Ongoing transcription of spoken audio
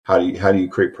How do you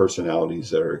create personalities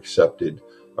that are accepted,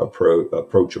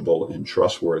 approachable, and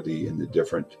trustworthy in the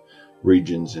different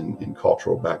regions and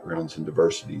cultural backgrounds and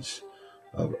diversities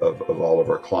of all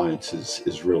of our clients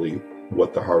is really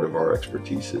what the heart of our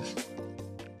expertise is.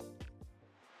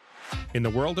 In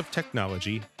the world of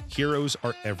technology, heroes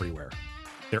are everywhere.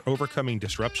 They're overcoming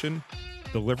disruption,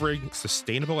 delivering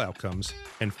sustainable outcomes,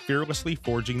 and fearlessly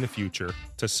forging the future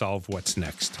to solve what's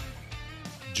next.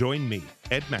 Join me,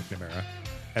 Ed McNamara,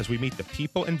 as we meet the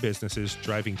people and businesses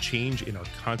driving change in our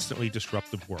constantly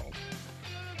disruptive world.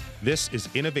 This is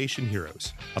Innovation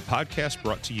Heroes, a podcast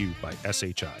brought to you by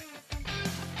SHI.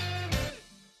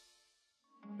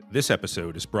 This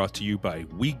episode is brought to you by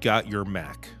We Got Your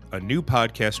Mac, a new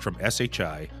podcast from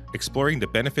SHI exploring the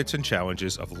benefits and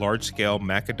challenges of large-scale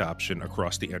Mac adoption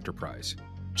across the enterprise.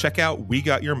 Check out We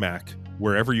Got Your Mac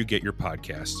wherever you get your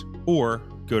podcasts, or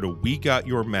go to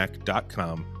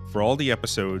wegotyourmac.com for all the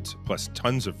episodes, plus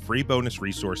tons of free bonus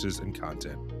resources and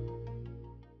content.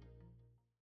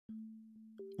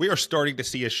 We are starting to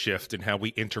see a shift in how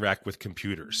we interact with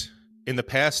computers. In the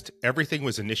past, everything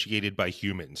was initiated by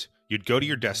humans. You'd go to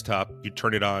your desktop, you'd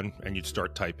turn it on, and you'd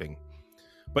start typing.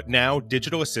 But now,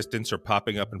 digital assistants are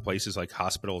popping up in places like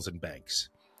hospitals and banks.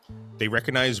 They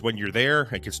recognize when you're there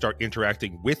and can start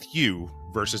interacting with you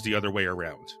versus the other way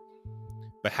around.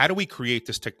 But how do we create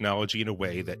this technology in a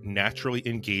way that naturally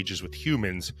engages with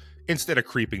humans instead of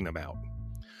creeping them out?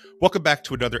 Welcome back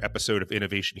to another episode of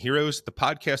Innovation Heroes, the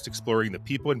podcast exploring the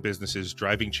people and businesses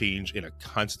driving change in a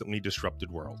constantly disrupted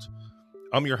world.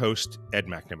 I'm your host, Ed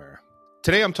McNamara.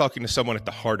 Today I'm talking to someone at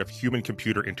the heart of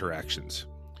human-computer interactions.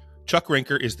 Chuck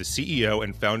Rinker is the CEO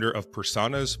and founder of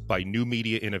Personas by New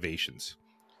Media Innovations.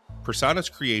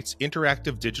 Personas creates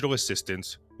interactive digital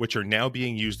assistants, which are now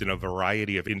being used in a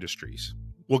variety of industries.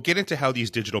 We'll get into how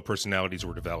these digital personalities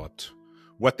were developed,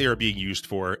 what they are being used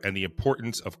for, and the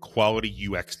importance of quality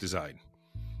UX design.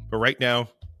 But right now,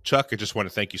 Chuck, I just want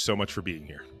to thank you so much for being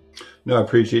here. No, I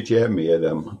appreciate you having me, Ed.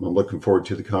 I'm looking forward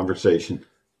to the conversation.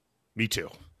 Me too.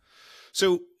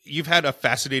 So you've had a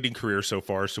fascinating career so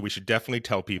far, so we should definitely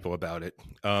tell people about it.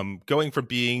 Going from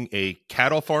being a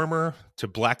cattle farmer to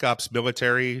Black Ops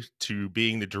military to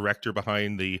being the director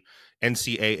behind the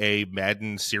NCAA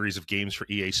Madden series of games for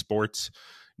EA Sports,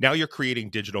 now you're creating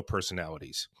digital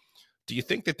personalities. Do you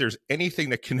think that there's anything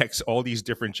that connects all these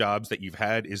different jobs that you've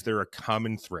had? Is there a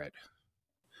common thread?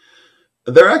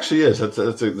 There actually is.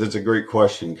 That's a great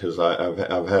question, because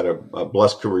I've had a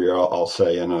blessed career, I'll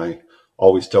say, and I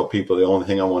always tell people the only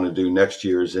thing I want to do next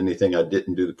year is anything I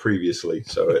didn't do previously.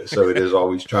 So it is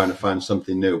always trying to find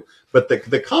something new. But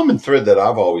the common thread that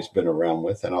I've always been around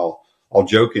with, and I'll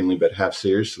jokingly but half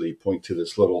seriously point to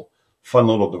this fun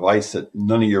little device that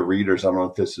none of your readers, I don't know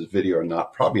if this is video or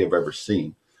not, probably have ever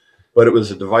seen. But it was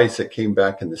a device that came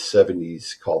back in the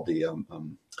 70s called the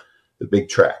Big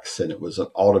Trax, and it was an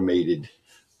automated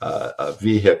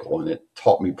vehicle, and it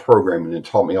taught me programming, and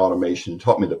taught me automation, and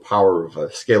taught me the power of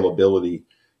scalability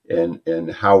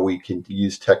and how we can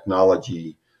use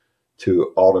technology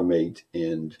to automate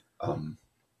and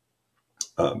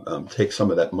take some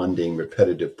of that mundane,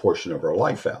 repetitive portion of our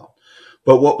life out.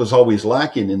 But what was always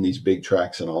lacking in these Big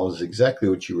Trax and all is exactly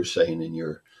what you were saying in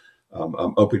your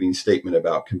opening statement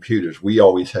about computers. We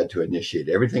always had to initiate.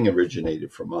 Everything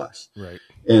originated from us. Right.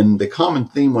 And the common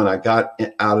theme when I got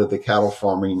out of the cattle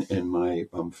farming, and my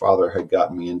father had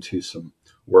gotten me into some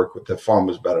work with the farm,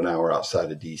 was about an hour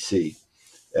outside of DC.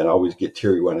 And I always get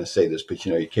teary when I say this, but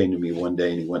he came to me one day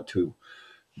and he went to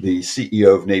the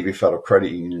CEO of Navy Federal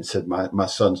Credit Union and said, my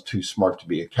son's too smart to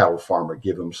be a cattle farmer.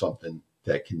 Give him something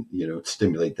that can,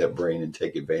 stimulate that brain and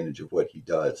take advantage of what he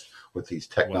does with these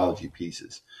technology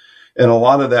pieces. And a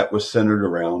lot of that was centered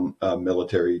around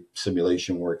military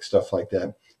simulation work, stuff like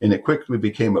that. And it quickly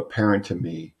became apparent to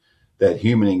me that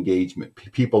human engagement,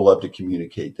 people love to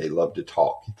communicate. They love to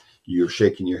talk. You're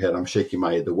shaking your head. I'm shaking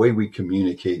my head. The way we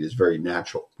communicate is very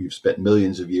natural. We've spent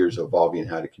millions of years evolving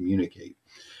how to communicate.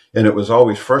 And it was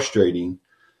always frustrating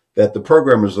that the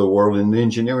programmers of the world and the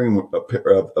engineering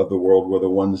of the world were the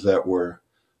ones that were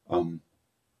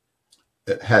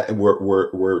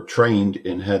trained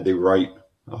and had the right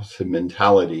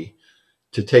mentality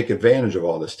to take advantage of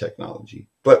all this technology.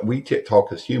 But we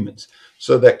talk as humans.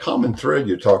 So that common thread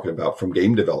you're talking about from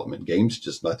game development, games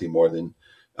just nothing more than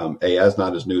AI is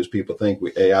not as new as people think.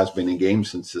 AI has been in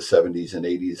games since the 70s and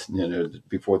 80s,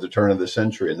 before the turn of the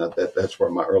century. And that's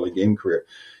where my early game career.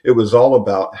 It was all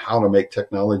about how to make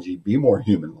technology be more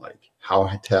human-like, how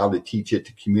to teach it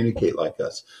to communicate like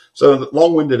us. So the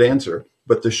long-winded answer,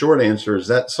 but the short answer is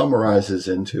that summarizes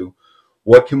into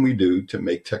what can we do to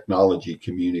make technology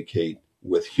communicate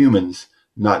with humans,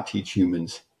 not teach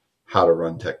humans how to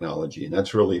run technology. And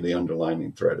that's really the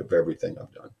underlining thread of everything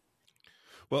I've done.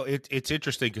 Well, it's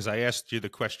interesting because I asked you the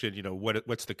question,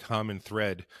 what's the common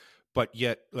thread, but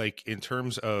yet, like in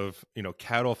terms of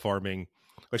cattle farming,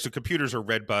 like so computers are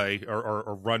read by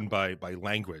or run by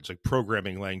language, like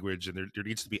programming language, and there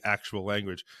needs to be actual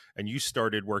language. And you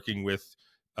started working with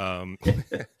um,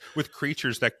 with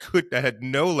creatures that had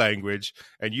no language,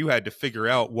 and you had to figure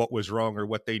out what was wrong or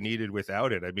what they needed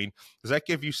without it. I mean, does that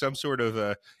give you some sort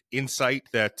of insight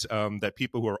that that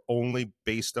people who are only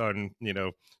based on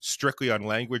strictly on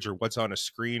language or what's on a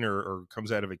screen or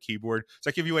comes out of a keyboard, does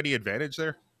that give you any advantage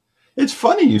there? It's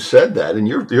funny you said that, and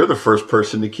you're the first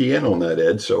person to key in on that,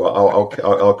 Ed. So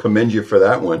I'll commend you for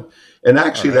that one. And All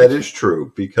actually, that right. is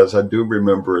true because I do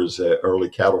remember as an early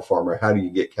cattle farmer, how do you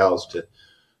get cows to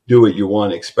do what you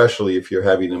want, especially if you're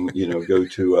having them, go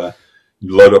to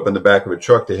load up in the back of a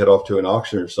truck to head off to an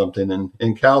auction or something.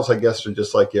 And cows, I guess, are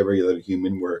just like every other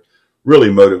human. We're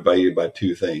really motivated by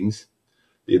two things: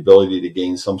 the ability to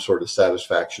gain some sort of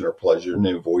satisfaction or pleasure and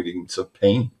the avoidance of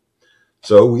pain.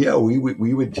 So yeah, we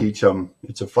would teach them.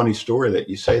 It's a funny story that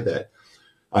you say that.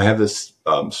 I have this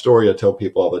story I tell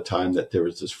people all the time that there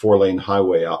was this 4-lane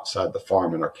highway outside the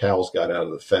farm, and our cows got out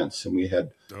of the fence, and we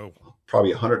had Oh,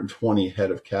 probably 120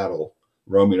 head of cattle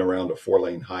roaming around a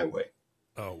 4-lane highway.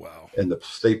 oh wow. And the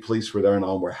state police were there and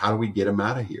on. Where how do we get them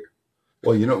out of here?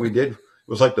 Well, you know what we did? It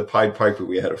was like the Pied Piper.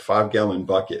 We had a 5-gallon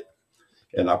bucket,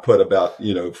 and I put about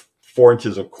 4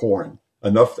 inches of corn,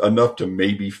 enough to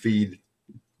maybe feed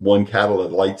one cattle a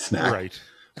light snack. Right.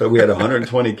 But we had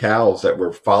 120 cows that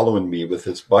were following me with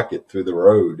this bucket through the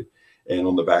road and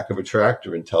on the back of a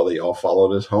tractor until they all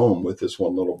followed us home with this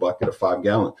one little bucket of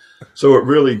 5-gallon. So it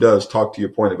really does talk to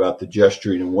your point about the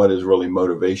gesturing and what is really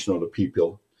motivational to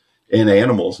people and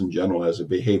animals in general as a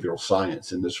behavioral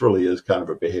science. And this really is kind of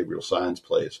a behavioral science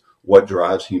play. It's what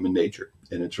drives human nature.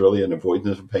 And it's really an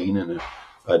avoidance of pain and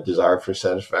a desire for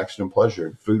satisfaction and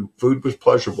pleasure. Food was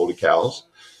pleasurable to cows.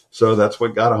 So that's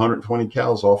what got 120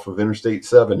 cows off of Interstate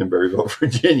 7 in Berryville,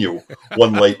 Virginia,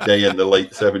 one late day in the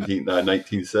late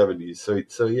 1970s.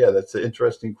 So yeah, that's an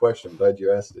interesting question. I'm glad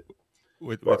you asked it.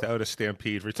 Without a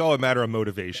stampede. It's all a matter of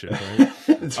motivation, right?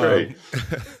 That's right.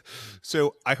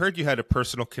 So I heard you had a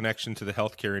personal connection to the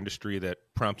healthcare industry that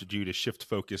prompted you to shift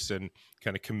focus and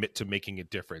kind of commit to making a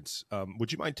difference.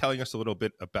 Would you mind telling us a little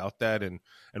bit about that and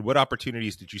what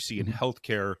opportunities did you see in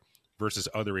healthcare versus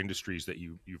other industries that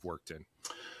you've worked in?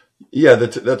 Yeah,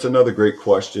 that's another great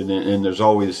question, and there's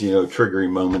always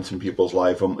triggering moments in people's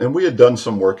life. And we had done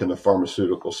some work in the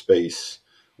pharmaceutical space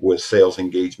with sales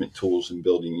engagement tools and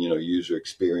building user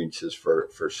experiences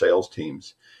for sales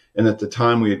teams. And at the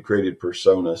time, we had created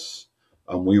Personas.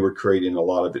 We were creating a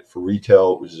lot of it for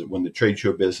retail. It was when the trade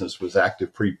show business was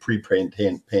active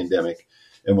pre-pandemic,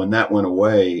 and when that went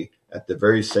away, at the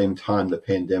very same time the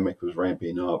pandemic was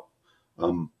ramping up,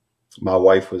 my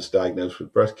wife was diagnosed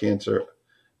with breast cancer.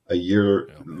 A year,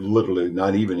 literally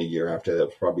not even a year after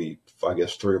that, probably, I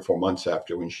guess, 3 or 4 months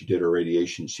after when she did her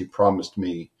radiation, she promised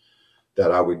me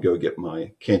that I would go get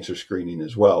my cancer screening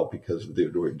as well because of the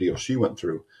ordeal she went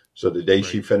through. So the day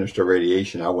she finished her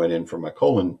radiation, I went in for my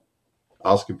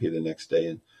colonoscopy the next day,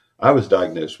 and I was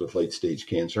diagnosed with late stage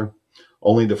cancer,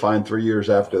 only to find 3 years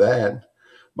after that,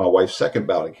 my wife's second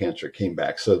bout of cancer came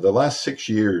back. So the last 6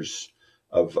 years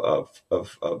of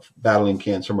battling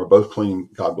cancer. We're both clean,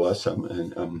 God bless them.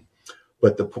 And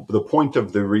but the point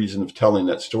of the reason of telling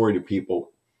that story to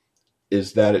people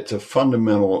is that it's a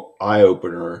fundamental eye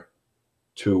opener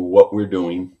to what we're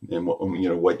doing and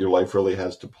what your life really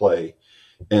has to play.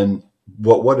 And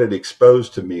what it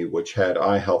exposed to me, which had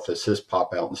iHealth Assist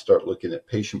pop out and start looking at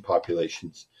patient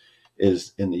populations,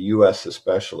 is in the U.S.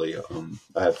 especially.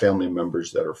 I have family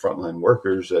members that are frontline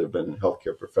workers that have been a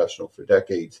healthcare professional for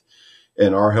decades.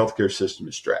 And our healthcare system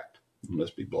is strapped.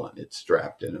 Let's be blunt. It's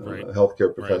strapped. And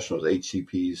healthcare professionals,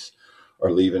 HCPs,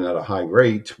 are leaving at a high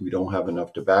rate. We don't have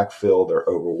enough to backfill. They're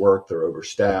overworked. They're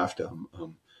overstaffed.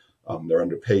 They're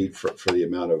underpaid for the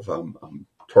amount of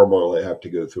turmoil they have to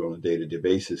go through on a day-to-day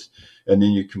basis. And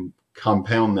then you can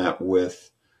compound that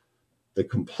with the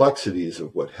complexities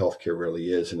of what healthcare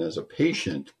really is. And as a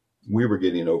patient, we were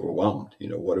getting overwhelmed.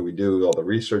 What do we do? All the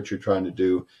research you're trying to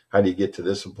do. How do you get to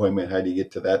this appointment? How do you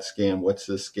get to that scan? What's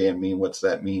this scan mean? What's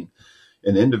that mean?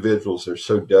 And individuals are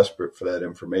so desperate for that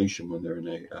information when they're in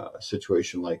a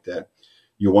situation like that.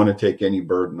 You want to take any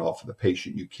burden off of the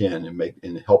patient you can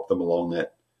and help them along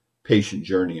that patient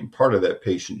journey. And part of that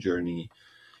patient journey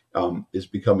is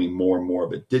becoming more and more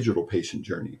of a digital patient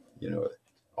journey.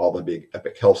 All the big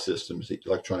Epic health systems, the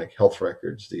electronic health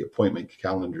records, the appointment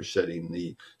calendar setting,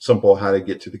 the simple how to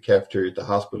get to the cafeteria at the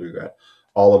hospital you're at.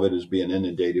 all of it is being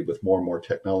inundated with more and more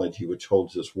technology, which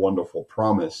holds this wonderful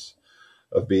promise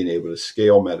of being able to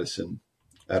scale medicine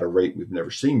at a rate we've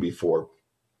never seen before.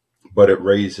 But it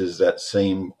raises that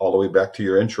same, all the way back to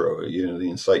your intro, the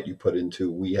insight you put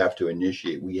into, we have to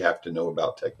initiate, we have to know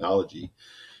about technology.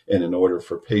 And in order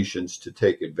for patients to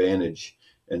take advantage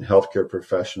and healthcare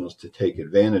professionals to take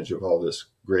advantage of all this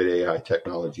great AI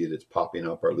technology that's popping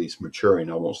up, or at least maturing,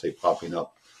 I won't say popping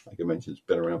up, like I mentioned, it's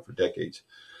been around for decades,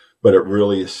 but it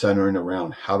really is centering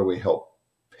around how do we help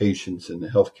patients in the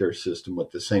healthcare system with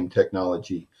the same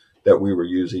technology that we were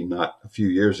using not a few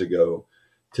years ago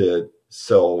to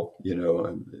sell,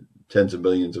 tens of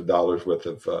millions of dollars worth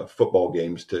of football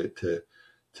games to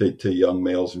young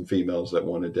males and females that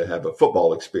wanted to have a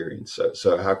football experience.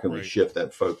 So how can we shift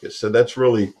that focus? So that's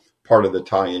really part of the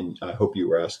tie-in I hope you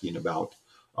were asking about,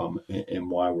 and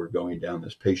why we're going down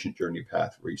this patient journey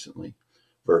path recently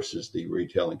versus the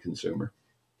retail and consumer.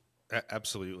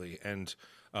 Absolutely. And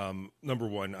number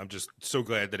one, I'm just so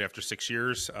glad that after 6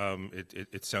 years,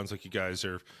 it sounds like you guys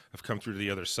have come through to the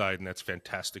other side, and that's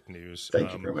fantastic news.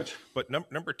 Thank you very much. But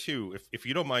number two, if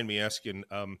you don't mind me asking,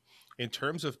 in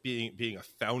terms of being a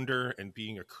founder and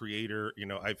being a creator,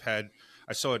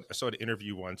 I saw an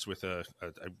interview once with a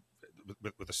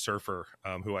surfer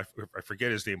who I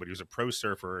forget his name, but he was a pro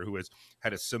surfer who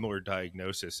had a similar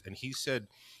diagnosis, and he said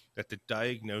that the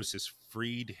diagnosis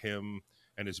freed him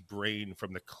and his brain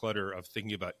from the clutter of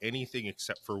thinking about anything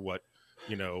except for what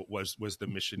was the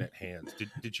mission at hand.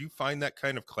 Did you find that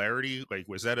kind of clarity? Like,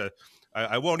 was that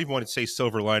I won't even want to say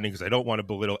silver lining, because I don't want to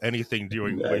belittle anything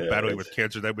doing battling with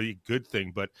cancer. That would be a good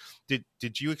thing. But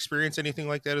did you experience anything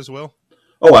like that as well?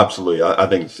 Oh, absolutely. I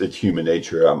think it's human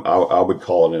nature. I would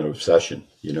call it an obsession.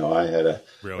 I had a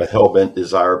hell-bent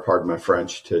desire, pardon my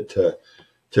French, to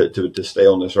stay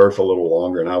on this earth a little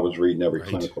longer. And I was reading every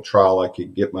clinical trial I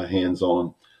could get my hands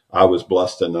on. I was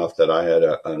blessed enough that I had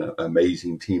an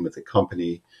amazing team at the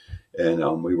company.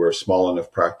 And we were a small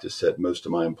enough practice that most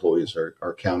of my employees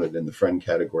are counted in the friend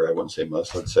category. I wouldn't say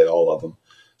most, I'd say all of them.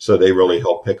 So they really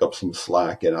helped pick up some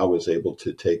slack. And I was able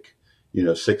to take,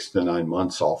 6 to 9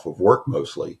 months off of work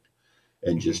mostly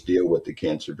and just deal with the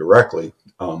cancer directly.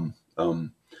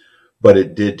 But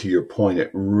it did, to your point, it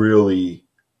really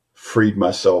freed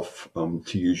myself,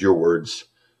 to use your words,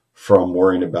 from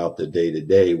worrying about the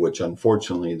day-to-day, which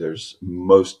unfortunately there's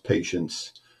most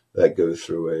patients that go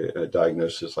through a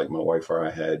diagnosis like my wife or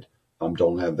I had,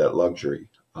 don't have that luxury.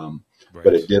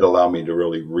 But it did allow me to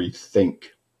really rethink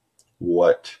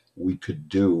what we could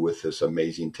do with this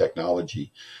amazing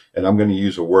technology. And I'm going to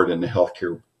use a word in the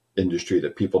healthcare industry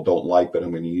that people don't like, but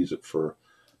I'm going to use it for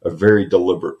a very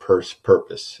deliberate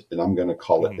purpose. And I'm going to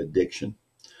call it addiction.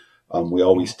 We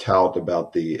always tout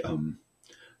about the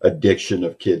addiction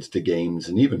of kids to games,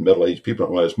 and even middle-aged people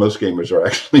don't realize most gamers are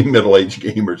actually middle-aged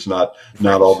gamers, not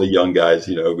all the young guys.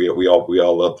 We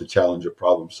all love the challenge of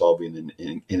problem solving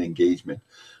and engagement.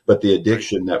 But the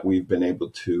addiction that we've been able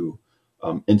to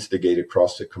instigate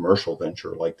across the commercial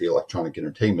venture, like the electronic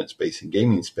entertainment space and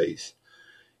gaming space,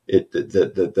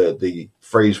 the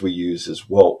phrase we use is,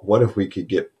 well, what if we could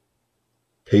get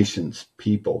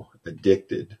people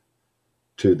addicted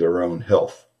to their own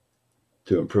health,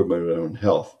 to improvement of their own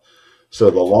health?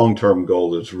 So the long-term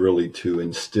goal is really to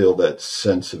instill that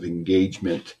sense of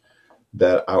engagement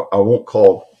that I won't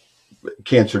call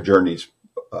cancer journeys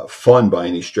fun by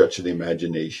any stretch of the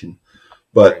imagination,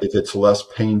 but if it's less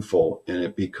painful and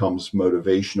it becomes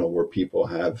motivational, where people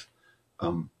have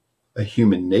a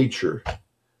human nature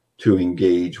to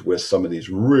engage with some of these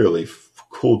really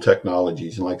cool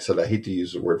technologies. And like I said, I hate to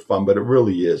use the word fun, but it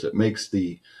really is. It makes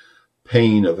the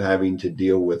pain of having to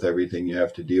deal with everything you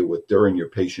have to deal with during your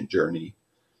patient journey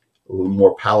a little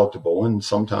more palatable, and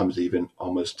sometimes even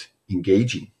almost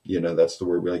engaging. That's the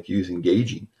word we like to use,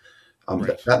 engaging.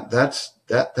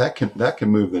 That can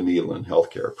move the needle in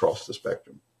healthcare across the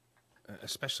spectrum.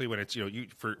 Especially when it's,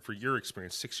 for your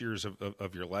experience, 6 years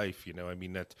of your life, I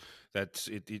mean, that's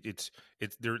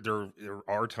there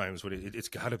are times when it's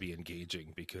got to be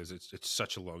engaging, because it's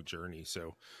such a long journey.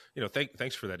 So,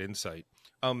 thanks for that insight.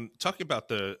 Talking about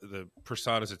the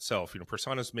personas itself,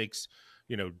 personas makes,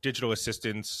 digital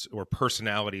assistants or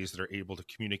personalities that are able to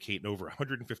communicate in over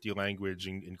 150 language,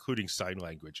 including sign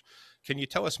language. Can you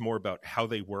tell us more about how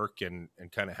they work and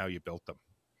kind of how you built them?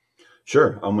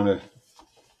 Sure. I'm going to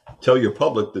tell your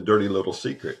public the dirty little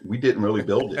secret. We didn't really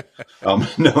build it.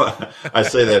 No, I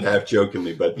say that half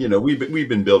jokingly, but we've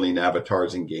been building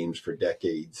avatars and games for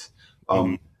decades.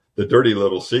 The dirty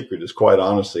little secret is, quite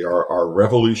honestly, our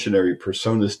revolutionary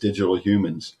personas digital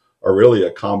humans are really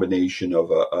a combination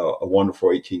of a wonderful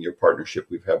 18-year partnership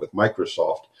we've had with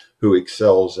Microsoft, who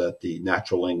excels at the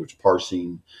natural language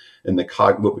parsing and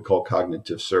what we call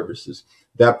cognitive services.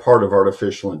 That part of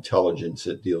artificial intelligence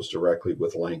that deals directly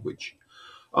with language,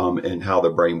 and how the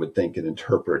brain would think and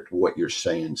interpret what you're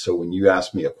saying. So when you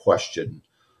ask me a question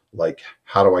like,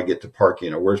 how do I get to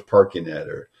parking, or where's parking at,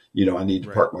 or, I need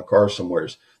to park my car somewhere.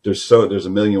 There's a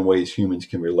million ways humans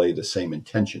can relay the same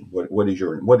intention. What is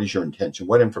your intention?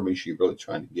 What information are you really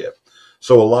trying to give?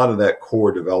 So a lot of that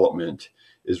core development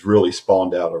is really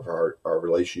spawned out of our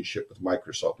relationship with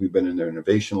Microsoft. We've been in their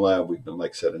innovation lab. We've been,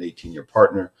 like I said, an 18-year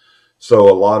partner. So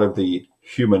a lot of the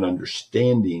human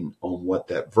understanding on what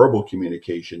that verbal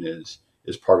communication is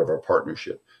part of our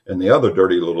partnership. And the other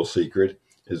dirty little secret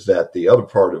is that the other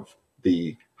part of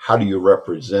the how do you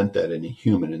represent that in a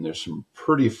human? And there's some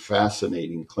pretty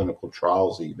fascinating clinical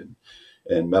trials even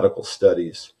and medical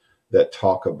studies that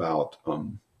talk about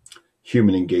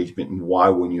human engagement and why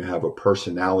when you have a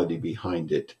personality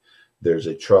behind it, there's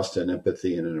a trust and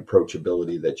empathy and an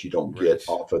approachability that you don't get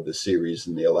off of the Siris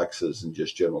and the Alexas and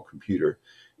just general computer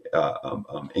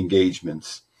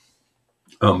engagements.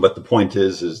 But the point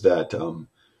is that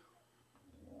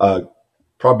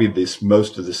probably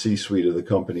most of the C-suite of the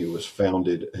company was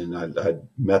founded, and I'd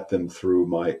met them through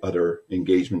my other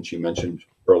engagements. You mentioned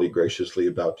early graciously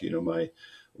about, my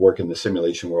work in the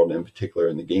simulation world, and in particular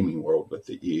in the gaming world with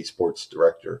the EA Sports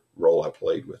director role I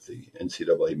played with the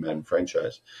NCAA Madden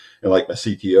franchise. And like my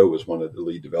CTO was one of the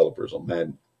lead developers on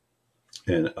Madden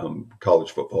and college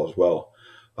football as well.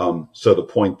 So the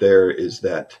point there is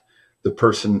that the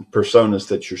personas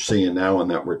that you're seeing now and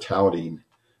that we're touting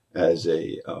as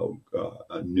a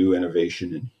new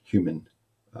innovation in human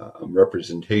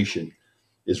representation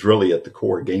is really at the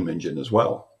core game engine as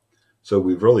well. So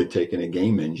we've really taken a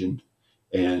game engine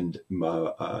and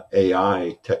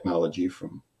AI technology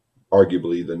from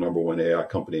arguably the number one AI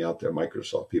company out there,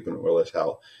 Microsoft. People don't realize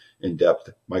how in depth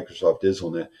Microsoft is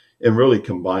on that, and really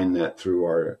combine that through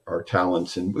our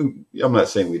talents. And I'm not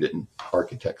saying we didn't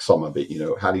architect some of it,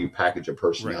 how do you package a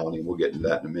personality? And we'll get into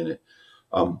that in a minute.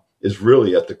 Is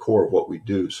really at the core of what we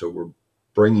do. So we're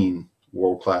bringing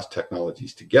world-class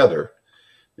technologies together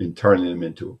and turning them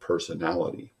into a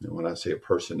personality. And when I say a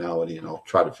personality, and I'll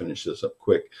try to finish this up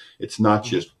quick, it's not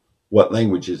just what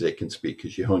languages it can speak,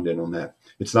 because you honed in on that.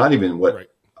 It's not even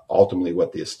ultimately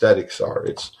what the aesthetics are.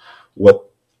 It's what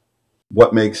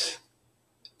makes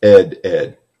Ed.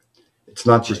 It's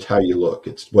not just how you look.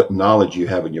 It's what knowledge you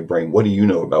have in your brain. What do you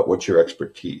know about? What's your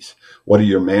expertise? What are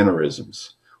your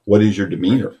mannerisms? What is your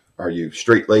demeanor? Are you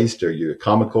straight-laced? Are you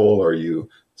comical? Are you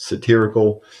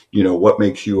satirical? What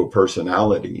makes you a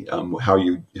personality? How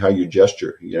you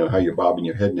gesture, how you're bobbing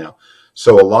your head now.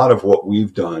 So a lot of what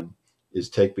we've done is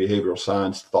take behavioral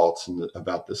science thoughts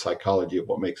about the psychology of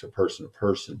what makes a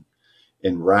person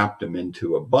and wrap them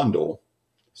into a bundle.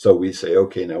 So we say,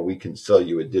 okay, now we can sell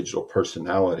you a digital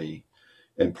personality.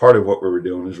 And part of what we were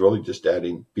doing is really just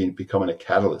becoming a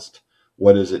catalyst.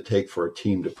 What does it take for a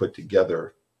team to put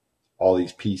together all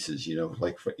these pieces,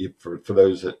 like for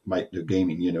those that might do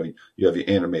gaming, you have your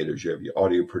animators, you have your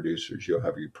audio producers, you'll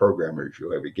have your programmers,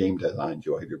 you'll have your game designs,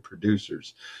 you'll have your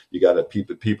producers. You got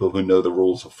people who know the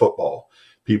rules of football,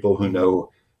 people who know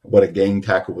what a gang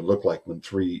tackle would look like when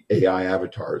 3 AI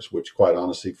avatars, which quite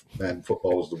honestly, Madden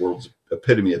football is the world's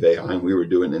epitome of AI, and we were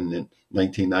doing it in the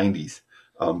 1990s.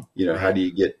 How do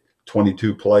you get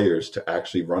 22 players to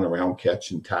actually run around,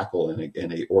 catch and tackle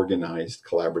in a organized,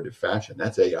 collaborative fashion?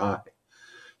 That's AI.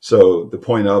 So the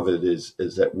point of it is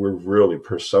that we're really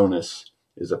Personas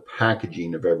is a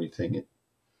packaging of everything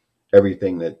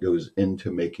that goes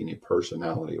into making a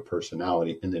personality,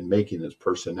 and then making those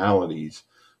personalities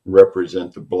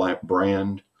represent the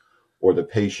brand or the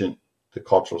patient, the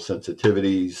cultural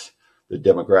sensitivities, the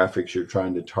demographics you're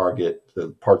trying to target, the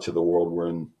parts of the world we're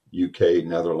in, UK,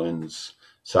 Netherlands,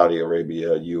 Saudi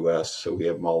Arabia, US. So we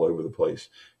have them all over the place.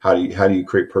 How do you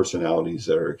create personalities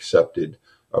that are accepted,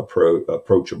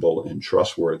 approachable, and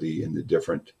trustworthy in the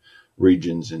different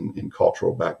regions and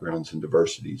cultural backgrounds and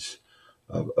diversities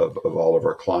of all of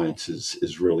our clients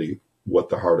is really what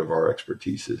the heart of our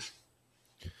expertise is.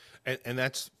 And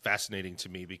that's fascinating to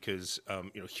me because,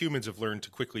 humans have learned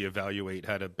to quickly evaluate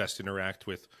how to best interact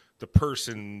with the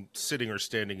person sitting or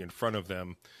standing in front of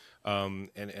them. And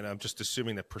I'm just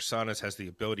assuming that Personas has the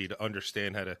ability to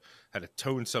understand how to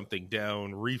tone something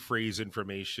down, rephrase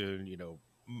information,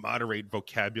 moderate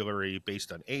vocabulary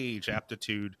based on age,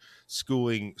 aptitude,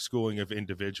 schooling of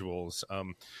individuals.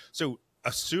 So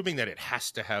assuming that it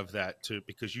has to have that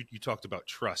because you talked about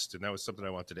trust, and that was something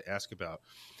I wanted to ask about.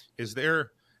 Is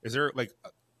there like,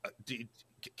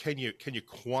 can you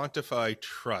quantify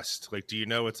trust? Like, do you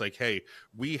know, it's like, hey,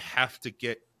 we have to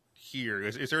get here.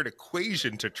 Is there an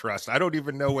equation to trust? I don't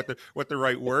even know what the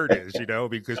right word is,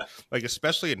 because like,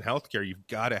 especially in healthcare, you've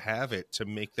got to have it to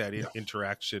make that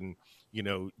interaction,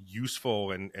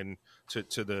 useful and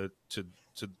to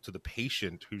the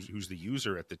patient who's the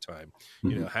user at the time.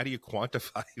 Mhm. How do you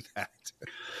quantify that?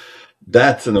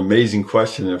 That's an amazing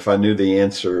question. If I knew the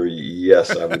answer,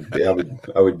 yes, I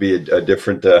would be a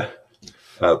different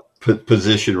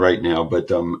position right now.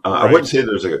 But I wouldn't Right. say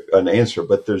there's an answer,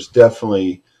 but there's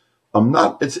definitely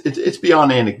not. It's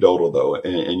beyond anecdotal though.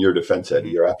 In your defense, Eddie,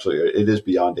 Mhm. you're absolutely. It is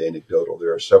beyond anecdotal.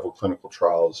 There are several clinical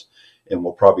trials, and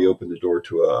we'll probably open the door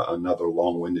to another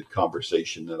long-winded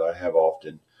conversation that I have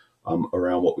often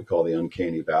around what we call the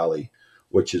uncanny valley,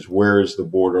 which is where is the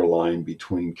borderline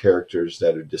between characters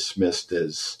that are dismissed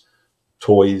as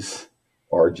toys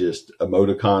or just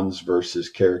emoticons versus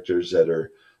characters that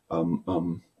are um,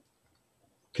 um,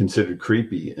 considered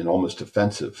creepy and almost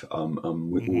offensive.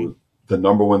 Hmm. The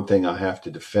number one thing I have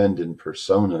to defend in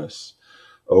personas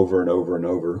over and over and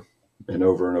over and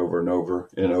over and over and over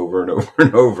and over and over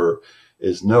and over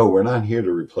is no, we're not here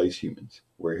to replace humans.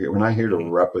 We're not here to Hmm.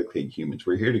 replicate humans.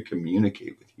 We're here to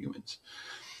communicate with humans.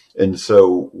 And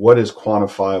so, what is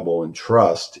quantifiable in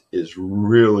trust is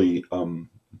really,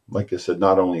 like I said,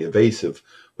 not only evasive,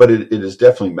 but it is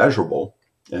definitely measurable.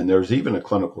 And there's even a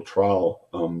clinical trial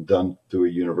done through a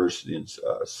university in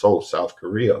Seoul, South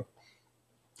Korea,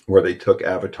 where they took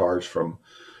avatars from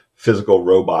physical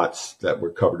robots that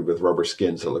were covered with rubber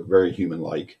skins that look very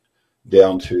human-like,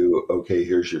 down Right. to okay,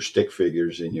 here's your stick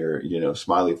figures and your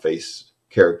smiley face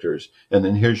characters, and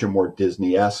then here's your more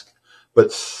Disney-esque,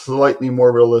 but slightly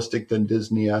more realistic than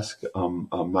Disney-esque.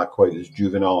 Not quite as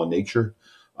juvenile in nature,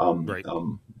 Right.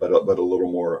 but a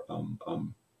little more.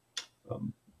 Um,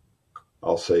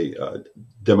 I'll say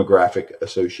demographic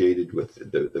associated with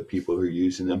the people who are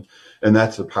using them, and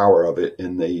that's the power of it.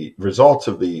 And the results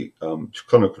of the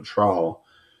clinical trial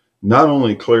not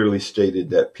only clearly stated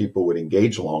that people would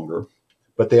engage longer,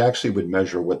 but they actually would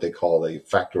measure what they call a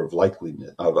factor of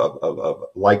likeliness of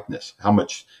likeness. How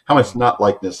much Mhm. not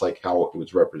likeness like how it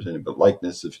was represented, but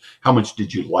likeness of how much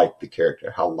did you like the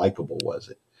character? How likable was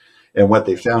it? And what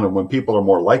they found, and when people are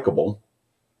more likable,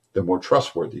 they're more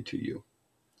trustworthy to you.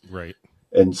 Right.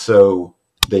 And so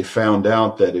they found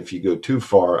out that if you go too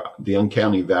far, the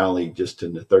uncanny valley, just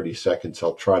in the 30 seconds,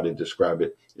 I'll try to describe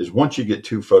it, is once you get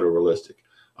too photorealistic.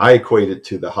 I equate it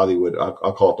to the Hollywood,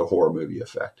 I'll call it the horror movie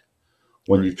effect.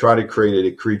 When you Right. try to create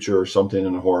a creature or something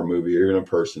in a horror movie or in a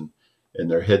person, and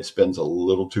their head spins a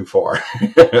little too far.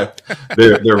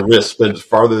 Their wrist spins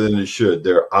farther than it should.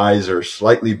 Their eyes are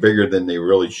slightly bigger than they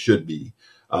really should be.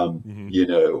 Hmm.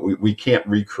 We can't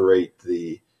recreate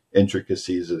the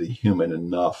intricacies of the human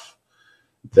enough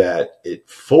that it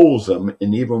fools them.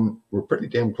 And even we're pretty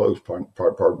damn close,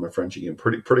 pardon my French again,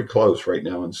 pretty close right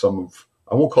now. And some of,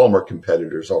 I won't call them our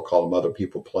competitors, I'll call them other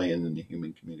people playing in the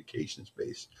human communication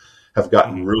space, have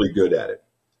gotten Hmm. really good at it.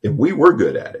 And we were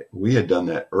good at it. We had done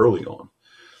that early on.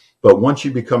 But once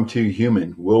you become too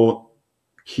human, we'll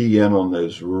key in on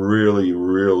those really,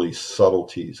 really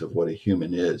subtleties of what a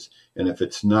human is. And if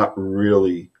it's not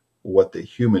really what the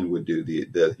human would do,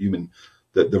 the human,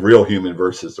 the real human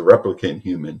versus the replicant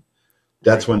human,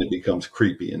 that's Right. when it becomes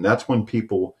creepy. And that's when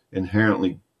people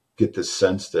inherently get this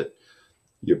sense that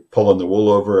you're pulling the wool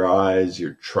over their eyes,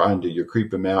 you're creeping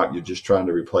them out, you're just trying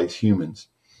to replace humans.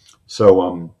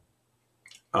 So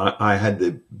I had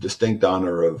the distinct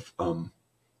honor of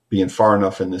being far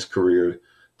enough in this career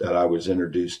that I was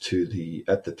introduced to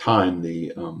at the time,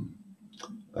 the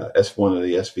one of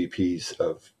the SVPs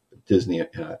of Disney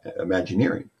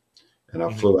Imagineering. And I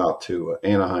Hmm. flew out to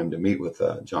Anaheim to meet with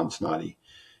John Snoddy.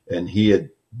 And he had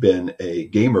been a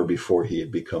gamer before he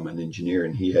had become an engineer.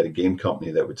 And he had a game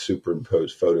company that would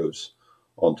superimpose photos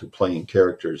onto playing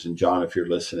characters. And John, if you're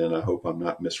listening, I hope I'm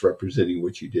not misrepresenting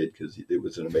what you did because it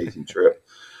was an amazing trip.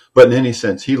 But in any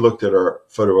sense, he looked at our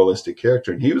photorealistic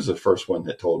character, and he was the first one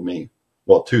that told me,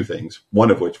 well, two things.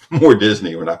 One of which, more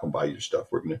Disney. We're not going to buy your stuff.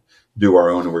 We're going to do our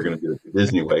own, and we're going to do it the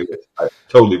Disney way. Which I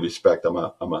totally respect. I'm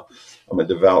a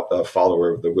devout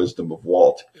follower of the wisdom of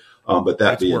Walt. But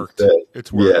that It's being worked. said,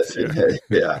 It's yes, worked.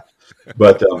 Yeah. yeah.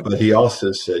 But he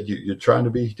also said you're trying to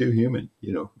be too human.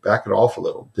 Back it off a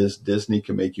little. Disney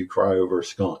can make you cry over a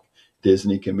skunk.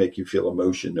 Disney can make you feel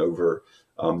emotion over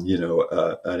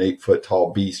an 8 foot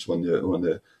tall beast when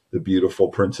the beautiful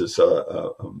princess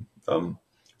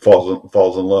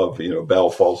falls in love. Belle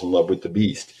falls in love with the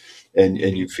beast, and Hmm.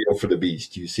 you feel for the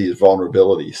beast. You see his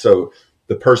vulnerability. So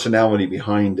the personality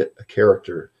behind a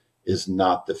character is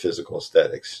not the physical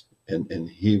aesthetics, and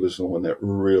he was the one that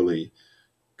really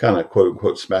kind of quote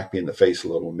unquote smacked me in the face a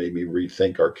little and made me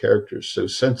rethink our characters. So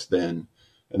since then,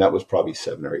 and that was probably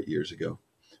 7 or 8 years ago,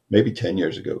 maybe 10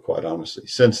 years ago, quite honestly.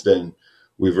 Since then,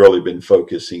 we've really been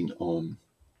focusing on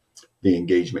the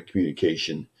engagement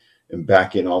communication and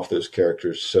backing off those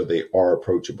characters so they are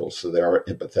approachable, so they are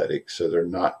empathetic, so they're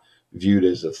not viewed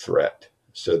as a threat,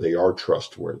 so they are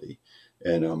trustworthy.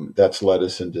 And that's led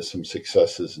us into some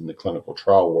successes in the clinical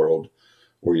trial world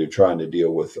where you're trying to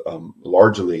deal with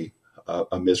largely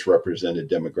a misrepresented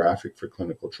demographic for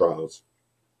clinical trials,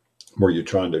 where you're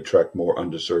trying to attract more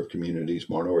underserved communities,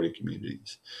 minority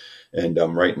communities. And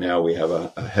right now we have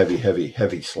a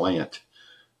heavy slant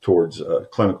towards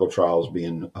clinical trials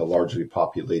being largely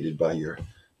populated by your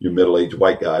middle-aged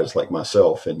white guys like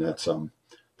myself, and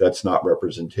that's not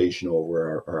representational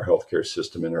where our healthcare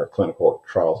system and our clinical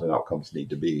trials and outcomes need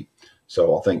to be.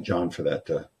 So I'll thank John for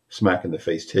that smack in the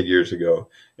face 10 years ago,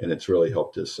 and it's really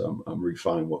helped us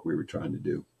refine what we were trying to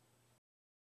do.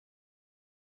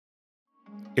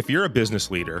 If you're a business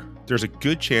leader, there's a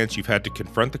good chance you've had to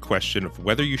confront the question of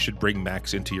whether you should bring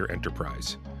Macs into your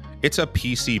enterprise. It's a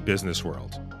PC business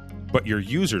world, but your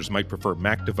users might prefer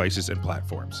Mac devices and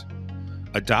platforms.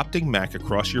 Adopting Mac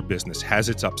across your business has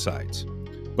its upsides,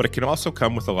 but it can also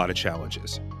come with a lot of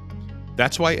challenges.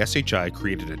 That's why SHI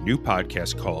created a new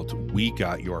podcast called We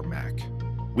Got Your Mac.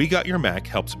 We Got Your Mac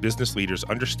helps business leaders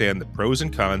understand the pros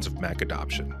and cons of Mac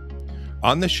adoption.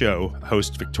 On the show,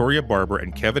 hosts Victoria Barber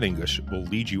and Kevin English will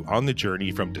lead you on the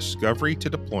journey from discovery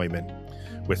to deployment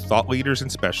with thought leaders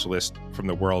and specialists from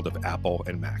the world of Apple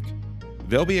and Mac.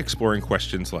 They'll be exploring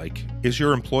questions like, is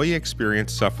your employee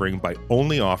experience suffering by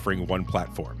only offering one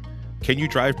platform? Can you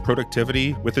drive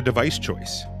productivity with a device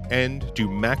choice? And do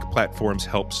Mac platforms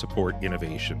help support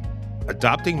innovation?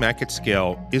 Adopting Mac at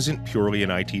scale isn't purely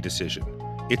an IT decision.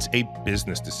 It's a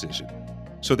business decision.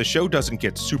 So the show doesn't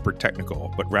get super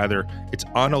technical, but rather it's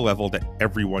on a level that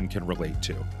everyone can relate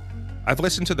to. I've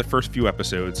listened to the first few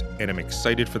episodes and I'm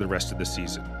excited for the rest of the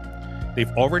season.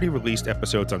 They've already released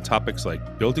episodes on topics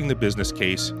like building the business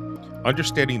case,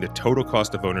 understanding the total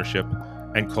cost of ownership,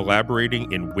 and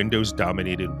collaborating in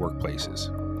Windows-dominated workplaces.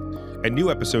 And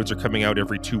new episodes are coming out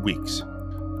every 2 weeks.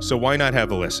 So why not have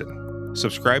a listen?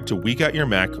 Subscribe to We Got Your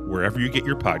Mac wherever you get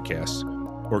your podcasts,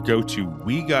 or go to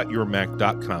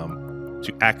wegotyourmac.com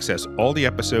to access all the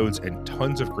episodes and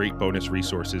tons of great bonus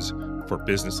resources for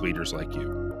business leaders like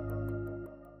you.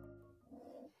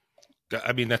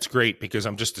 I mean, that's great because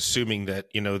I'm just assuming that,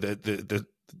 you know,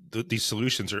 these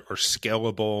solutions are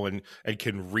scalable and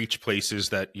can reach places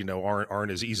that, you know,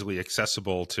 aren't as easily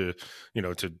accessible to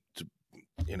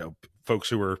folks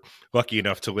who are lucky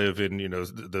enough to live in, you know,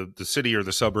 the city or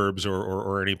the suburbs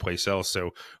or any place else.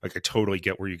 So like, I totally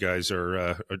get where you guys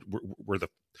are, where the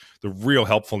real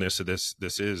helpfulness of this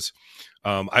is.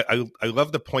 I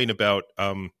love the point about,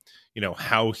 you know,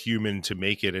 how human to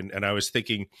make it. And I was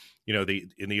thinking, you know,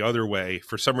 in the other way,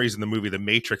 for some reason, the movie The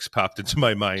Matrix popped into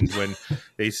my mind when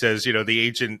they says, you know, the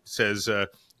agent says,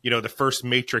 you know, the first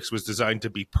Matrix was designed to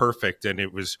be perfect and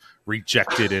it was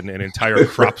rejected and entire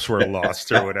crops were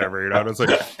lost or whatever, you know, and it's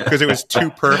like, because it was too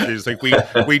perfect. It's like,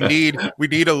 we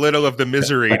need a little of the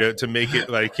misery to make it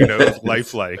like, you know,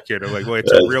 lifelike, you know, like, well,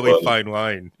 it's That's a really funny. Fine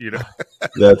line, you know.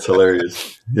 That's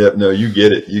hilarious. Yep. No, you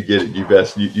get it.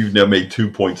 You've now made 2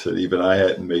 points that even I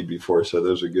hadn't made before. So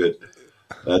those are good.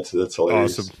 That's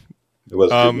hilarious. Awesome. It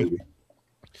was a good movie.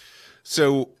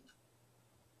 So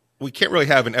we can't really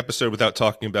have an episode without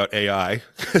talking about AI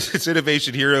because it's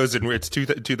Innovation Heroes and it's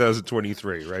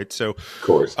 2023, right? So, of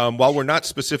course, while we're not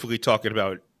specifically talking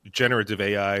about generative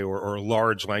AI or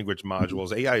large language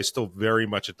modules, AI is still very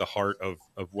much at the heart of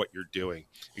what you're doing.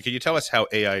 And can you tell us how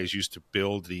AI is used to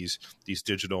build these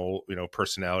digital, you know,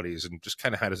 personalities, and just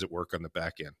kind of how does it work on the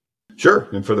back end? Sure.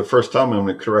 And for the first time, I'm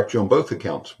going to correct you on both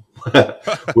accounts.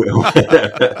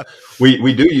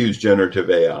 we do use generative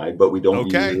AI, but we don't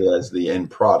use it as the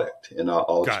end product. And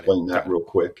I'll explain that real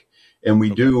quick. And we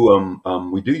do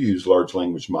use large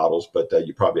language models, but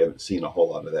you probably haven't seen a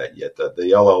whole lot of that yet. The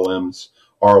LLMs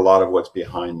are a lot of what's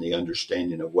behind the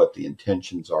understanding of what the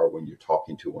intentions are when you're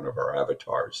talking to one of our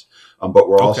avatars. But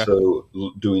we're also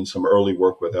doing some early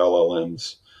work with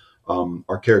LLMs.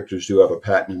 Our characters do have a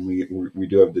patent, and we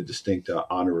do have the distinct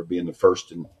honor of being the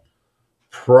first and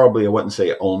probably, I wouldn't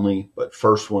say only, but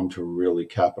first one to really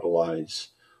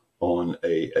capitalize on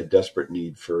a desperate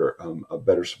need for a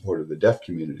better support of the deaf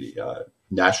community,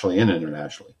 nationally and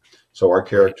internationally. So our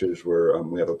characters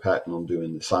we have a patent on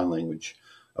doing the sign language,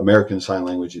 American Sign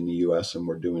Language in the U.S., and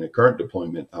we're doing a current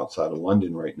deployment outside of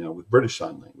London right now with British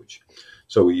Sign Language.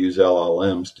 So we use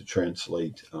LLMs to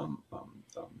translate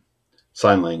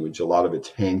sign language. A lot of it's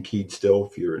hand keyed still.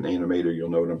 If you're an animator, you'll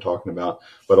know what I'm talking about.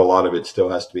 But a lot of it still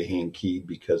has to be hand keyed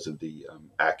because of the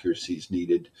accuracies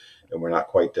needed. And we're not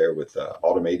quite there with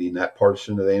automating that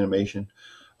portion of the animation.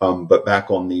 But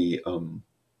back on the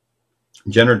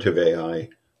generative AI,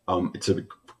 it's a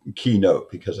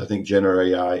keynote because I think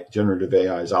generative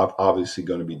AI is obviously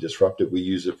going to be disruptive. We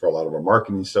use it for a lot of our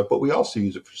marketing stuff, but we also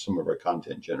use it for some of our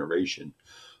content generation,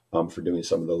 for doing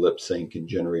some of the lip sync and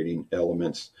generating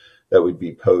elements that would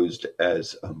be posed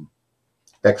as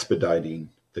expediting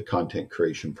the content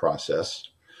creation process.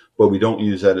 But we don't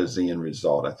use that as the end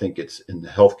result. I think it's in the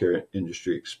healthcare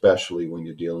industry, especially when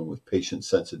you're dealing with patient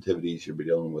sensitivities, you're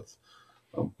dealing with,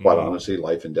 quite honestly,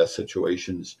 life and death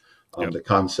situations. Yep. The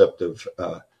concept of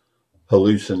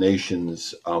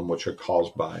hallucinations, which are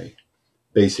caused by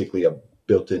basically a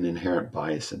built-in inherent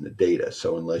bias in the data.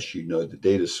 So unless you know the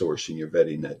data source and you're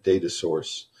vetting that data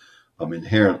source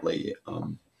inherently,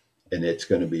 and it's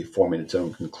going to be forming its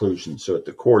own conclusions. So at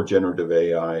the core, generative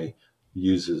AI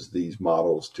uses these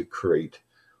models to create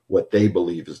what they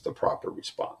believe is the proper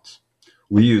response.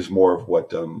 We use more of what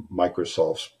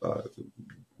Microsoft's,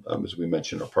 as we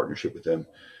mentioned, our partnership with them,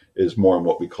 is more in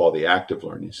what we call the active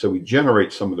learning. So we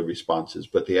generate some of the responses,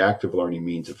 but the active learning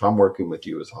means if I'm working with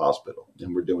you as a hospital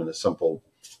and we're doing a simple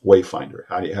wayfinder,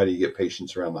 how do you get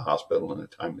patients around the hospital in a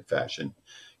timely fashion,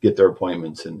 get their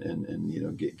appointments and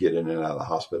get in and out of the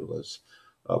hospital as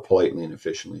politely and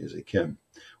efficiently as they can.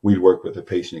 We'd work with a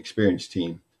patient experience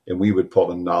team and we would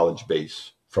pull a knowledge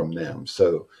base from them.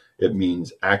 So it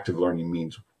means active learning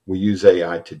means we use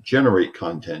AI to generate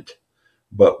content,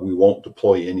 but we won't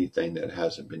deploy anything that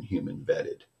hasn't been human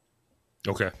vetted.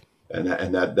 Okay.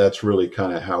 And that's really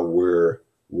kind of how we're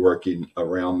working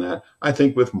around that. I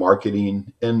think with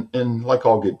marketing and like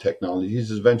all good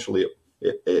technologies, eventually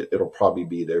it'll probably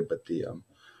be there. But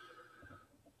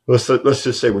let's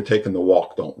just say we're taking the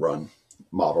walk, don't run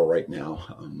model right now,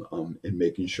 and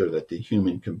making sure that the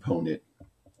human component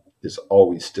is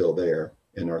always still there.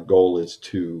 And our goal is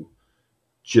to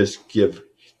just give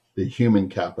the human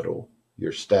capital,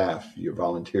 your staff, your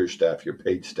volunteer staff, your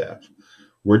paid staff.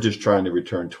 We're just trying to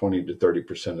return 20 to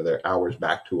 30% of their hours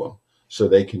back to them so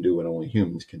they can do what only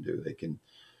humans can do. They can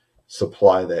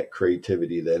supply that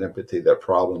creativity, that empathy, that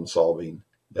problem solving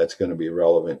that's going to be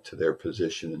relevant to their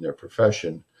position and their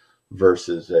profession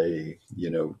versus a,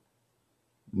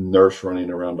 nurse running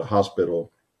around a hospital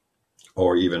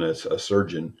or even a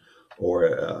surgeon or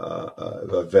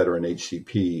a veteran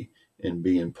HCP and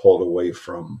being pulled away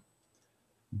from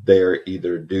their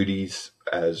either duties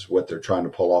as what they're trying to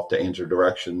pull off to answer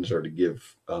directions or to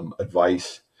give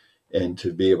advice, and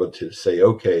to be able to say,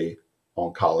 okay,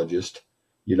 oncologist,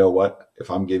 you know what,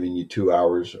 if I'm giving you 2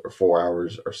 hours or 4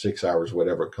 hours or 6 hours,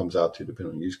 whatever it comes out to,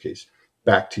 depending on use case,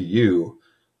 back to you,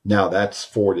 now that's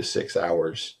 4 to 6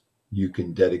 hours you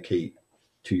can dedicate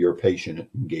to your patient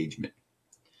engagement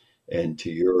and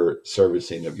to your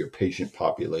servicing of your patient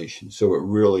population. So it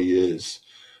really is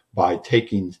by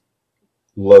taking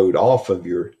load off of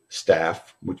your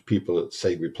staff, which people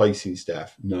say replacing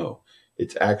staff. No,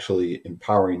 it's actually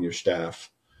empowering your staff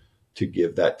to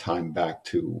give that time back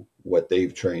to what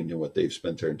they've trained and what they've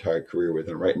spent their entire career with.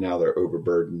 And right now they're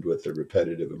overburdened with the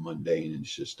repetitive and mundane, and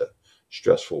it's just a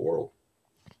stressful world.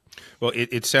 Well,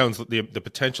 it sounds, the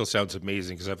potential sounds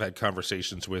amazing, because I've had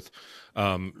conversations with,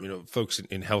 folks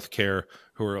in healthcare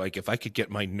who are like, if I could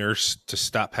get my nurse to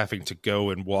stop having to go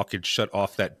and walk and shut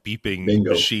off that beeping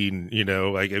Bingo. Machine,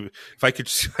 like if I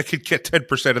could get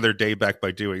 10% of their day back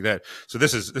by doing that. So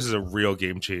this is a real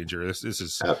game changer. This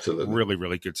is absolutely really,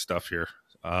 really good stuff here.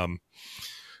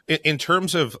 In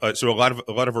terms of, so a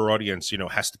lot of our audience,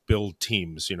 has to build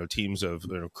teams, teams of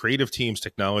creative teams,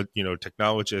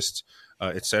 technologists,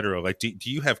 et cetera. Like, do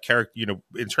you have character,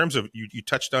 in terms of, you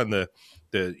touched on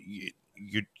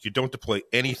you don't deploy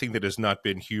anything that has not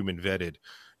been human vetted,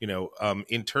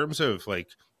 in terms of like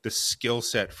the skill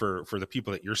set for the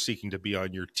people that you're seeking to be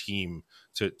on your team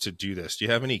to do this. Do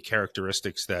you have any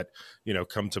characteristics that,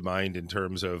 come to mind in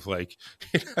terms of like,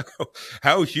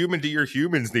 how human do your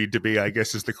humans need to be, I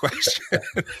guess is the question.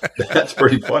 That's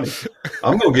pretty funny.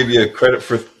 I'm going to give you a credit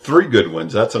for 3 good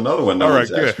ones. That's another one. All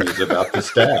right, asked me is about the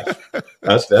staff.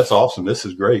 That's awesome. This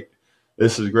is great.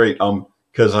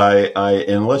 Because I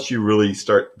unless you really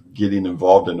start getting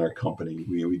involved in our company,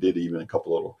 we did even a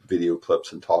couple little video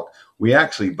clips and talk. We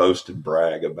actually boast and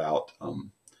brag about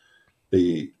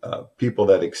the people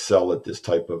that excel at this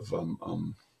type of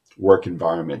work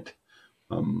environment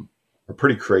are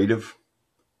pretty creative,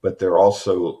 but they're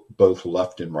also both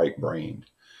left and right brained.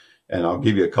 And I'll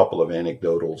give you a couple of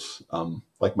anecdotals.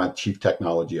 Like my chief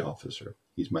technology officer,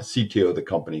 he's my CTO of the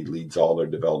company, leads all their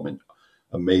development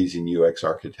amazing UX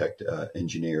architect,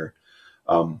 engineer.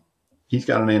 Um, he's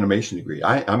got an animation degree.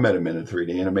 I met him in a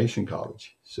 3D animation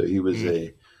college. So he was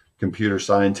a computer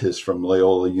scientist from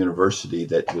Loyola University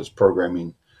that was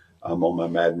programming on my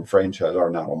Madden franchise, or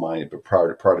not on mine, but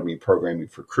prior to me programming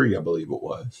for Cree, I believe it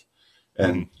was.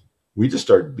 And we just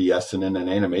started BSing in an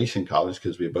animation college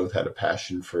because we both had a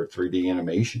passion for 3D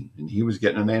animation, and he was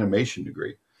getting an animation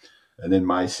degree. And then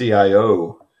my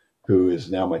CIO, who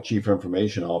is now my chief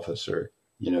information officer,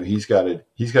 he's got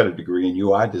a degree in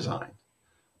UI design.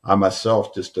 I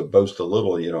myself, just to boast a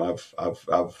little,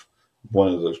 I've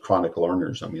one of those chronic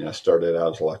learners. I mean, I started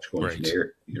out as an electrical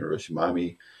engineer at University of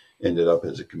Miami, ended up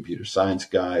as a computer science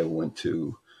guy, went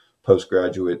to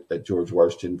postgraduate at George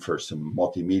Washington for some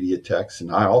multimedia techs,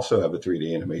 and I also have a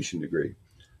 3D animation degree.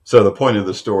 So the point of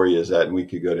the story is that, and we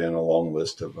could go down a long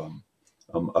list of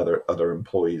other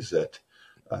employees that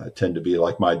tend to be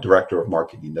like my director of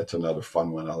marketing. That's another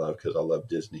fun one I love because I love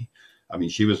Disney. I mean,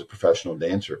 she was a professional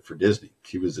dancer for Disney.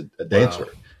 She was a dancer,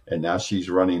 wow. And now she's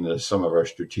running some of our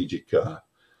strategic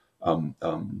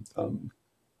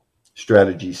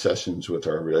strategy sessions with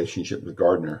our relationship with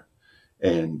Gardner,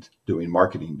 and doing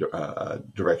marketing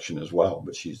direction as well.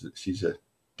 But she's a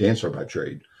dancer by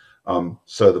trade.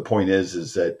 So the point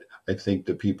is that I think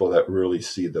the people that really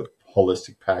see the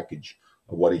holistic package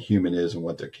of what a human is and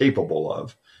what they're capable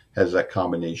of has that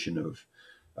combination of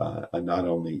not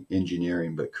only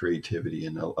engineering, but creativity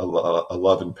and a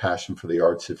love and passion for the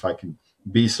arts. If I can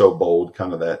be so bold,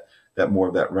 kind of that more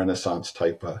of that Renaissance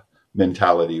type of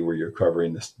mentality where you're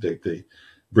covering the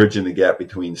bridging the gap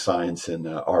between science and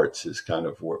arts is kind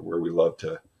of where we love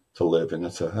to live. And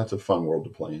that's a fun world to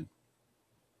play in.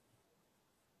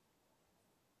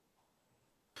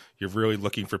 You're really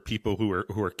looking for people who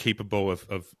are capable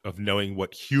of knowing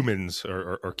what humans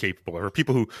are capable of, or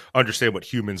people who understand what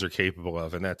humans are capable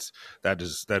of, and that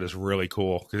is really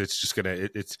cool because it's just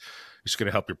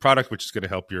gonna help your product, which is gonna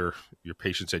help your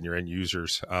patients and your end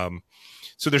users.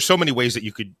 So there's so many ways that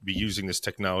you could be using this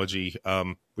technology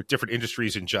with different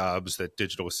industries and jobs that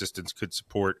digital assistants could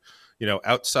support.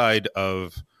 Outside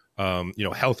of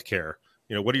healthcare.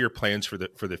 What are your plans for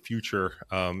the future,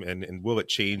 and will it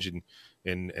change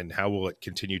and how will it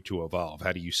continue to evolve?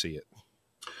 How do you see it?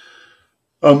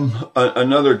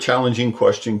 Another challenging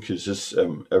question, because this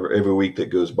every week that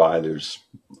goes by, there's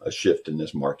a shift in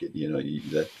this market.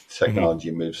 That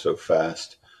technology moves so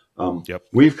fast.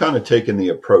 We've kind of taken the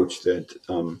approach that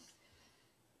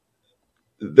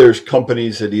there's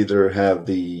companies that either have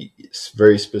the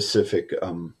very specific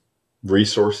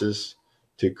resources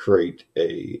to create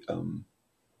a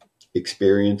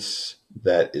experience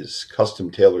that is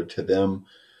custom tailored to them.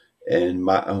 And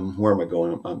where am I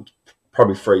going? I'm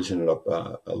probably phrasing it up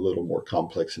a little more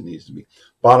complex than it needs to be.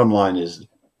 Bottom line is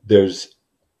there's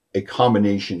a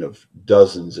combination of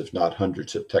dozens, if not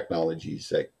hundreds, of technologies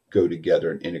that go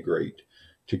together and integrate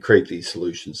to create these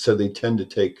solutions. So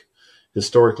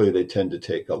historically they tend to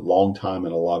take a long time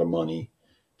and a lot of money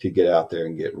to get out there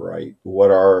and get right.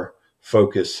 What our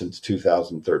focus since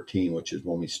 2013, which is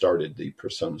when we started the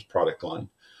Personas product line,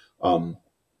 and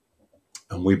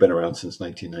we've been around since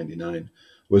 1999,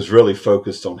 was really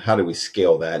focused on how do we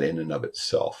scale that in and of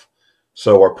itself.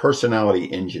 So our personality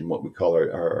engine, what we call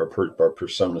our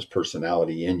Personas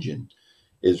personality engine,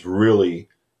 is really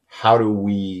how do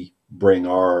we bring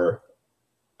our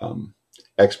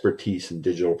expertise in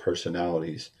digital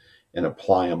personalities and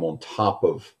apply them on top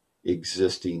of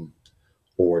existing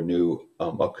or new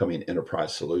upcoming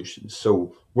enterprise solutions.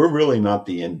 So we're really not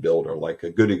the end builder. Like a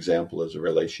good example is a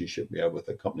relationship we have with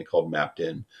a company called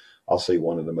MaptIn. I'll say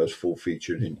one of the most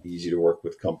full-featured and easy to work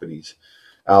with companies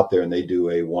out there, and they do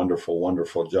a wonderful,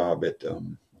 wonderful job at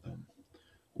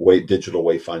digital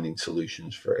wayfinding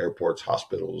solutions for airports,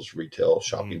 hospitals, retail,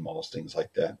 shopping malls, things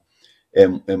like that.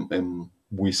 And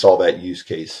we saw that use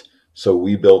case. So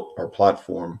we built our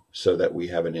platform so that we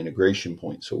have an integration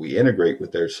point. So we integrate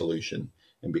with their solution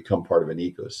and become part of an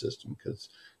ecosystem, because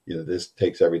this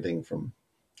takes everything from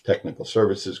technical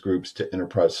services groups to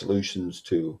enterprise solutions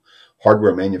to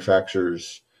hardware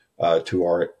manufacturers to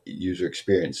our user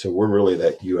experience. So we're really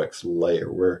that UX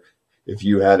layer where if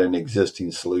you had an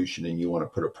existing solution and you want to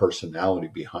put a personality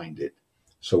behind it,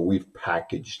 so we've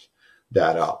packaged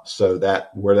that up. So that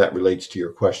where that relates to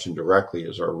your question directly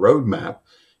is our roadmap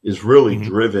is really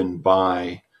driven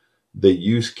by the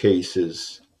use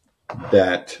cases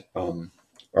that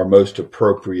are most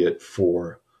appropriate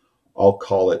for, I'll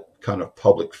call it kind of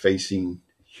public facing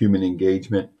human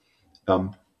engagement.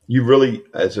 You really,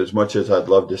 as much as I'd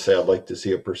love to say, I'd like to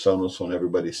see a Personas on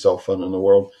everybody's cell phone in the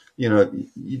world. You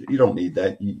don't need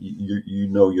that. You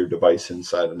know your device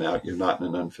inside and out. You're not in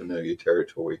an unfamiliar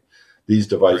territory. These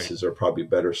devices are probably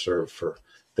better served for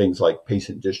things like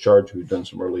patient discharge. We've done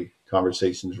some early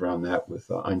conversations around that with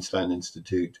Einstein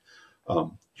Institute.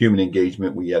 Human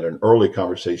engagement, we had an early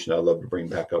conversation I'd love to bring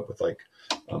back up with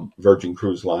Virgin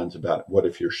Cruise Lines about what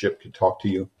if your ship could talk to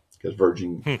you, because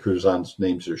Virgin Cruise Lines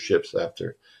names their ships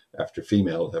after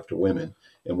females, after women.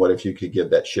 And what if you could give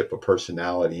that ship a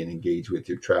personality and engage with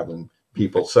your traveling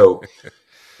people? So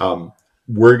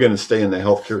we're going to stay in the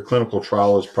healthcare. Clinical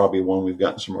trial is probably one we've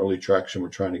gotten some early traction. We're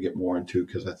trying to get more into,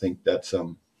 because I think that's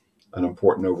an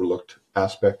important overlooked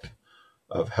aspect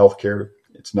of healthcare.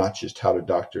 It's not just how do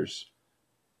doctors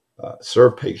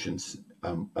serve patients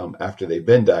after they've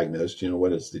been diagnosed,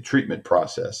 what is the treatment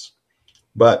process?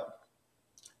 But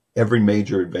every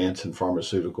major advance in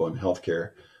pharmaceutical and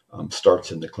healthcare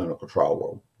starts in the clinical trial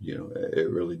world. It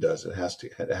really does. It has to,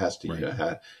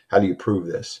 right. How do you prove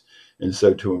this? And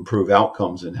so to improve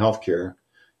outcomes in healthcare,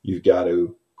 you've got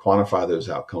to quantify those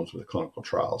outcomes with clinical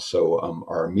trials. So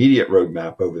our immediate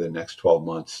roadmap over the next 12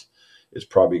 months is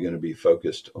probably going to be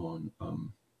focused on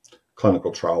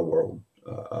clinical trial world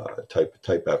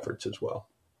type efforts as well.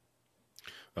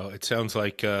 Well, it sounds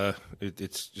like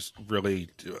it's just really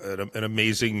an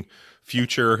amazing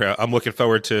future. I'm looking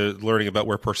forward to learning about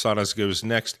where Personas goes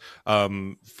next.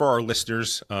 For our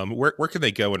listeners, where can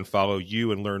they go and follow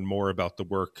you and learn more about the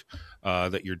work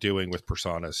that you're doing with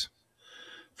Personas?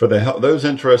 For those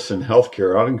interested in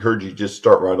healthcare, I'd encourage you to just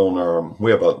start right on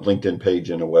we have a LinkedIn page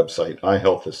and a website.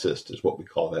 iHealth Assist is what we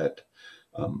call that.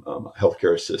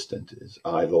 Healthcare assistant is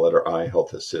the letter I,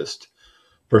 Health Assist.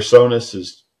 Personas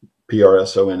is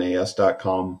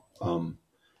personas.com.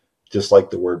 Just like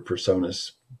the word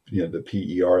personas, the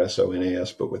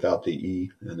PERSONAS, but without the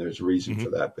E. And there's a reason for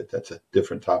that, but that's a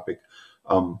different topic.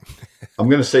 I'm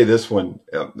going to say this one.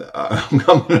 I'm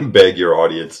going to beg your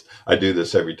audience. I do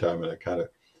this every time, and I kind of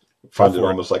find it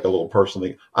almost like a little personal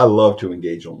thing. I love to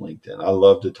engage on LinkedIn. I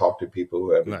love to talk to people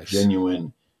who have a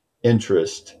genuine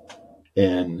interest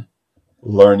in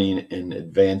learning and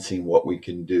advancing what we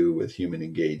can do with human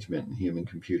engagement and human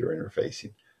computer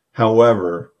interfacing.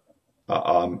 However,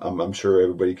 I'm sure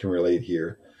everybody can relate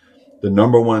here. The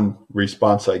number one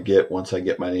response I get once I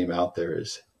get my name out there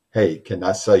is, "Hey, can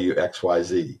I sell you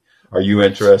XYZ? Are you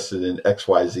interested in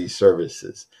XYZ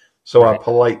services?" So I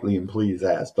politely and please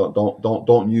ask,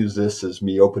 don't use this as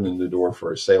me opening the door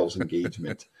for a sales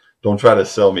engagement. Don't try to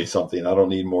sell me something. I don't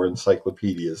need more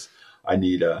encyclopedias. I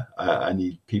need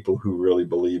people who really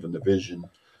believe in the vision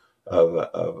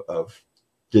of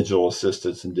digital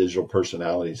assistants and digital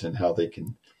personalities and how they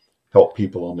can help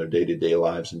people in their day-to-day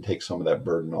lives and take some of that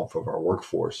burden off of our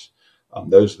workforce.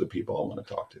 Those are the people I want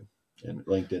to talk to, and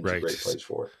LinkedIn's a great place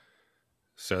for it.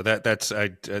 So that's I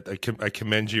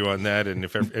commend you on that. And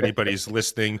if anybody's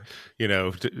listening,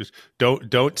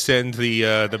 don't send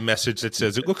the message that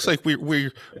says it looks like we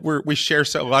share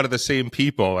a lot of the same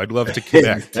people. I'd love to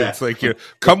connect. It's like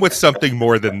come with something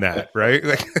more than that, right?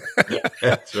 Like,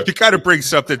 right. You kind of bring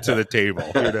something to the table,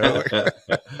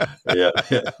 Yeah,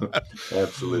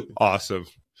 absolutely. Awesome.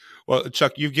 Well,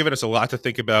 Chuck, you've given us a lot to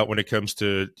think about when it comes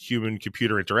to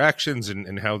human-computer interactions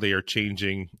and how they are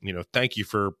changing. Thank you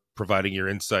for providing your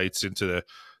insights into the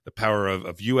power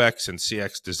of UX and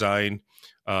CX design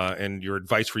and your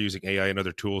advice for using AI and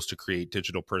other tools to create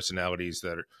digital personalities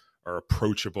that are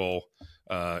approachable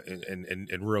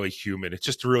and really human. It's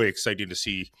just really exciting to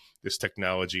see this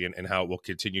technology and how it will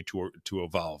continue to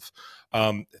evolve.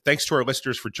 Thanks to our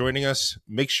listeners for joining us.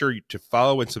 Make sure to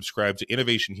follow and subscribe to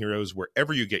Innovation Heroes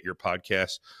wherever you get your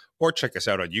podcasts, or check us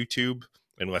out on YouTube,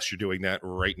 unless you're doing that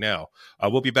right now.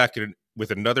 We'll be back with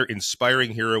another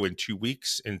inspiring hero in 2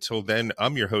 weeks. Until then,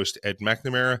 I'm your host, Ed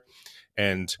McNamara,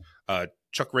 and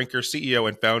Chuck Rinker, CEO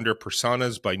and founder,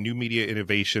 Personas by New Media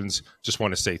Innovations. Just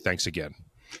want to say thanks again.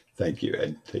 Thank you,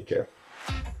 Ed. Take care.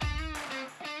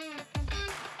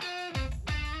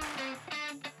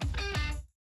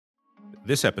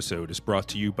 This episode is brought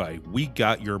to you by We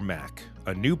Got Your Mac,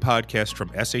 a new podcast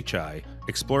from SHI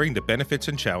exploring the benefits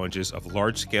and challenges of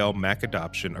large-scale Mac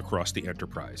adoption across the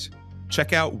enterprise.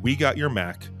 Check out We Got Your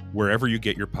Mac wherever you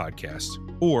get your podcasts,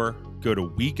 or go to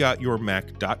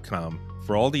wegotyourmac.com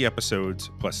for all the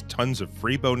episodes, plus tons of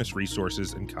free bonus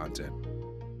resources and content.